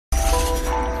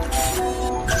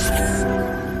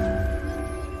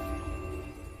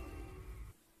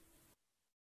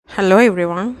Hello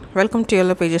everyone, welcome to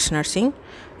Yellow Pages Nursing.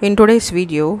 In today's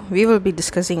video, we will be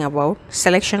discussing about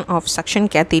selection of suction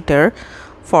catheter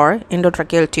for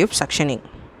endotracheal tube suctioning.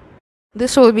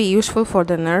 This will be useful for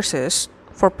the nurses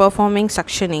for performing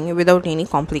suctioning without any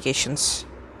complications.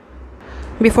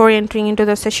 Before entering into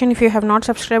the session, if you have not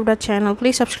subscribed our channel,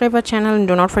 please subscribe our channel and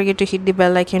do not forget to hit the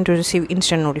bell icon to receive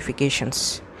instant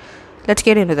notifications. Let's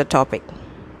get into the topic.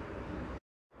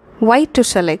 Why to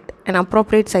select an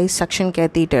appropriate size suction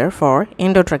catheter for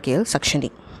endotracheal suctioning?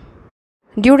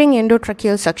 During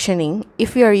endotracheal suctioning,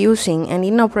 if we are using an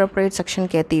inappropriate suction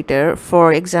catheter,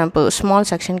 for example, small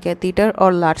suction catheter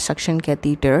or large suction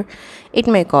catheter, it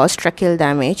may cause tracheal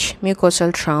damage,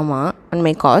 mucosal trauma, and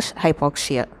may cause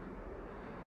hypoxia.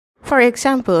 For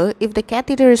example, if the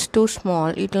catheter is too small,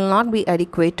 it will not be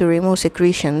adequate to remove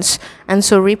secretions, and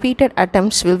so repeated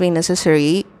attempts will be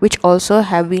necessary, which also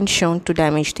have been shown to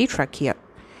damage the trachea.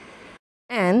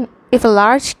 And if a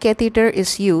large catheter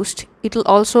is used, it will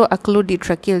also occlude the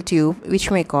tracheal tube, which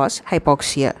may cause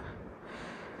hypoxia.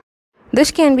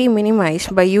 This can be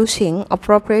minimized by using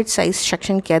appropriate size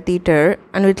suction catheter,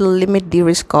 and it will limit the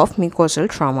risk of mucosal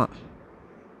trauma.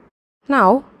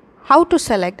 Now, how to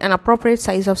select an appropriate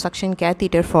size of suction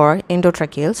catheter for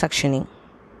endotracheal suctioning?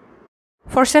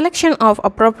 For selection of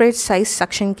appropriate size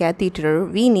suction catheter,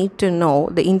 we need to know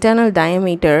the internal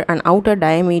diameter and outer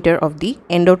diameter of the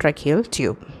endotracheal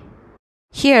tube.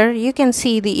 Here you can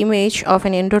see the image of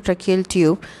an endotracheal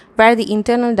tube where the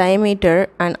internal diameter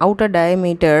and outer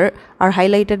diameter are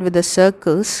highlighted with the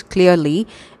circles clearly,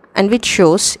 and which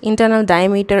shows internal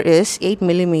diameter is 8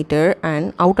 mm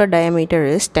and outer diameter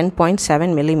is 10.7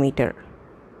 mm.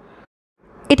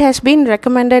 It has been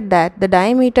recommended that the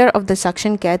diameter of the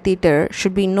suction catheter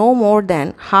should be no more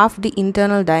than half the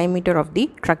internal diameter of the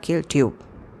tracheal tube.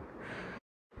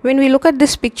 When we look at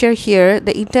this picture here,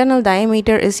 the internal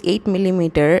diameter is 8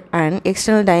 mm and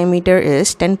external diameter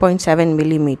is 10.7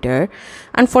 mm,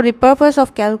 and for the purpose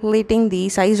of calculating the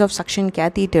size of suction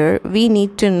catheter, we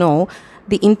need to know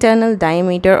the internal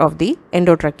diameter of the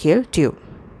endotracheal tube.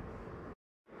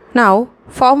 Now,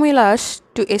 formulas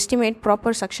to estimate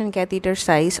proper suction catheter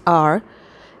size are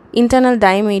internal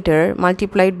diameter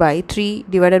multiplied by 3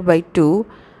 divided by 2,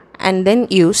 and then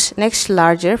use next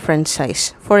larger front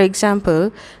size. For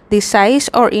example, the size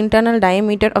or internal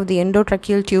diameter of the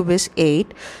endotracheal tube is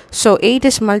 8, so 8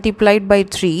 is multiplied by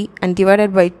 3 and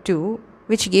divided by 2,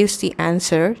 which gives the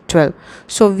answer 12.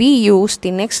 So we use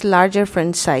the next larger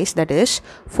front size, that is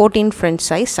 14 front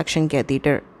size suction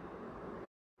catheter.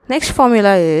 Next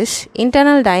formula is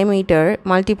internal diameter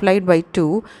multiplied by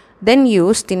 2, then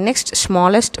use the next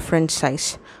smallest front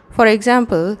size. For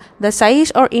example, the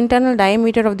size or internal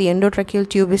diameter of the endotracheal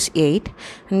tube is 8,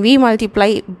 and we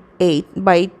multiply 8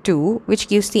 by 2, which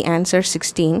gives the answer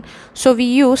 16. So we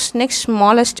use next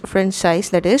smallest front size,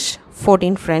 that is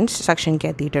 14 French suction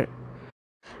catheter.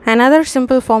 Another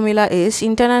simple formula is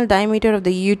internal diameter of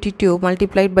the UT tube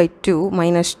multiplied by 2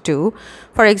 minus 2.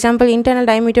 For example, internal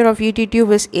diameter of UT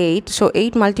tube is 8, so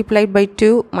 8 multiplied by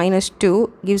 2 minus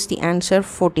 2 gives the answer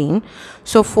 14.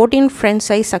 So 14 French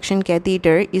size suction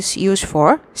catheter is used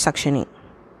for suctioning.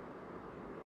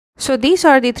 So these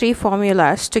are the three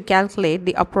formulas to calculate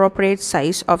the appropriate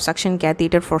size of suction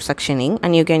catheter for suctioning,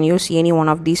 and you can use any one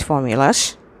of these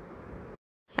formulas.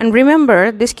 And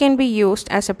remember, this can be used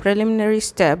as a preliminary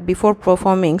step before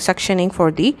performing suctioning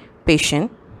for the patient.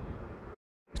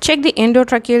 Check the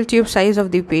endotracheal tube size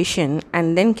of the patient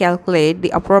and then calculate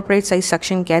the appropriate size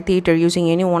suction catheter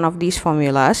using any one of these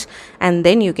formulas, and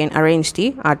then you can arrange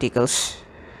the articles.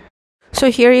 So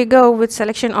here you go with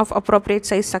selection of appropriate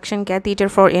size suction catheter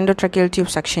for endotracheal tube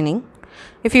suctioning.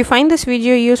 If you find this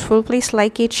video useful, please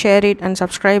like it, share it, and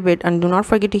subscribe it, and do not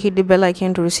forget to hit the bell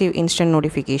icon to receive instant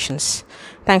notifications.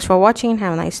 Thanks for watching and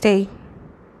have a nice day.